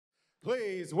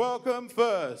Please welcome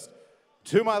first,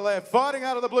 to my left, fighting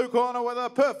out of the blue corner with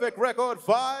a perfect record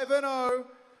 5-0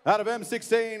 out of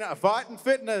M16 Fight and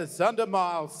Fitness under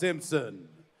Miles Simpson,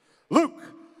 Luke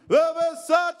the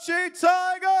Versace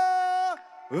Tiger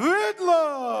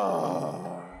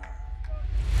Vidler.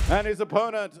 And his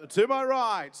opponent to my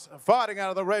right, fighting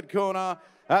out of the red corner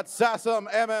at Auckland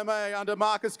MMA under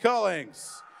Marcus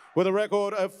Collings with a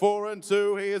record of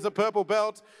 4-2. He is a purple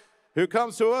belt who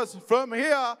comes to us from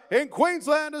here in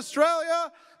Queensland, Australia,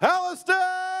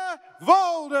 Alastair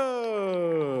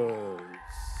Volders.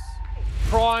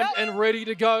 Primed and ready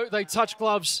to go. They touch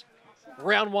gloves.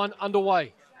 Round one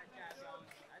underway.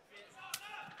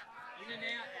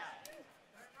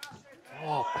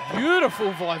 Oh,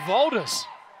 beautiful by Volders.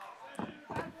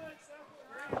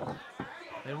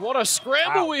 And what a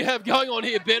scramble we have going on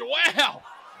here, Ben. Wow.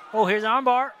 Oh, here's an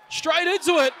armbar. Straight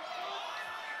into it.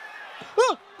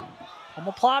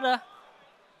 Omoplata.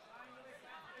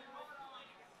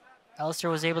 Alastair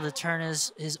was able to turn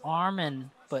his arm,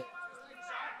 but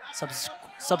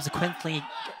subsequently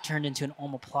turned into an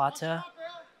omoplata.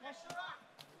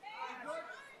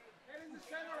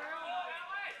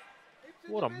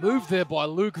 What a move there by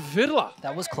Luke Vidler.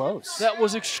 That was close. That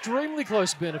was extremely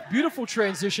close, Ben. A beautiful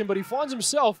transition, but he finds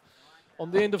himself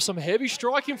on the end of some heavy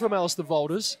striking from Alastair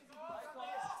Volders.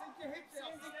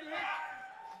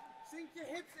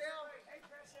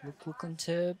 Luke looking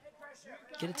to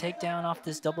get a takedown off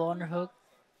this double underhook.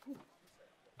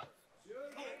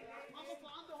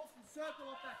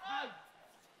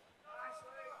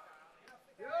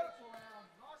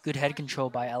 Good head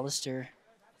control by Alastair.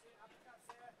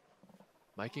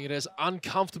 Making it as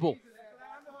uncomfortable.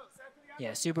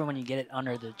 Yeah, super when you get it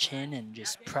under the chin and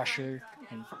just pressure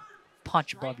and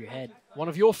punch above your head. One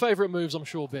of your favorite moves, I'm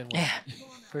sure, Ben. Yeah,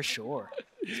 for sure.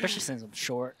 Especially since I'm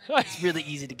short. It's really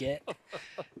easy to get.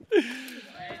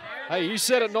 Hey, you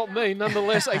said it, not me.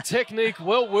 Nonetheless, a technique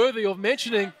well worthy of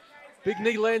mentioning. Big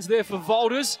knee lands there for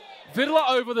Volders. Vidler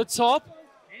over the top.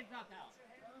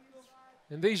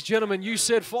 And these gentlemen, you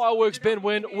said fireworks, Ben,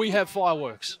 when we have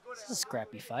fireworks. This is a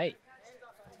scrappy fight.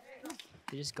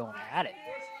 They're just going at it.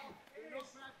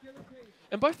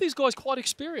 And both these guys quite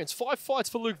experienced. 5 fights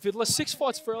for Luke Vidler, 6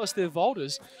 fights for Alastair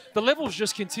Volders. The levels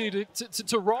just continue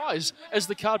to rise as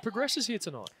the card progresses here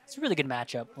tonight. It's a really good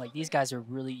matchup. Like, these guys are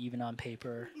really even on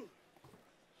paper.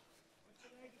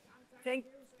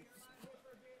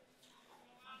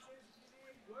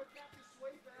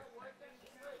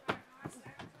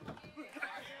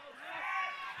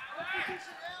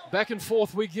 Back and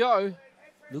forth we go.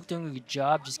 Luke doing a good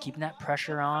job just keeping that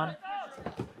pressure on.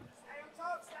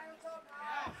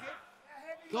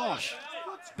 Gosh,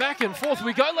 back and forth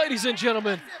we go, ladies and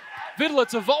gentlemen. Vidler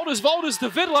to Volders, Volders to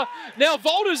Vidler. Now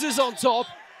Volders is on top.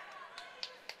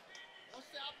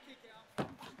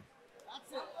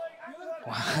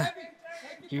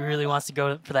 He really wants to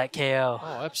go for that KO.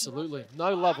 Oh, absolutely.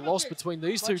 No love lost between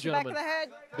these two gentlemen.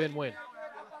 Ben win.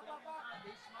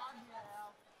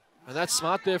 And that's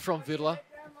smart there from Vidler.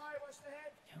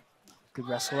 Good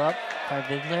wrestle up by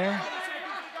Vidler.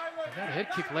 That head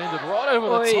kick landed right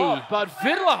over the top, but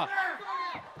Vidler,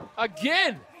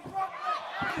 again,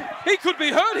 he could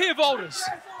be hurt here, Volders.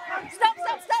 Stop.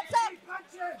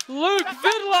 Luke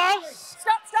Vidler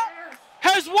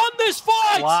has won this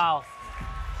fight. Wow.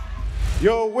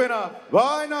 Your winner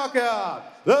by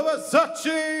knockout, the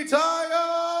Versace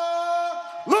Tiger,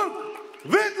 Luke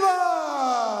Vidler.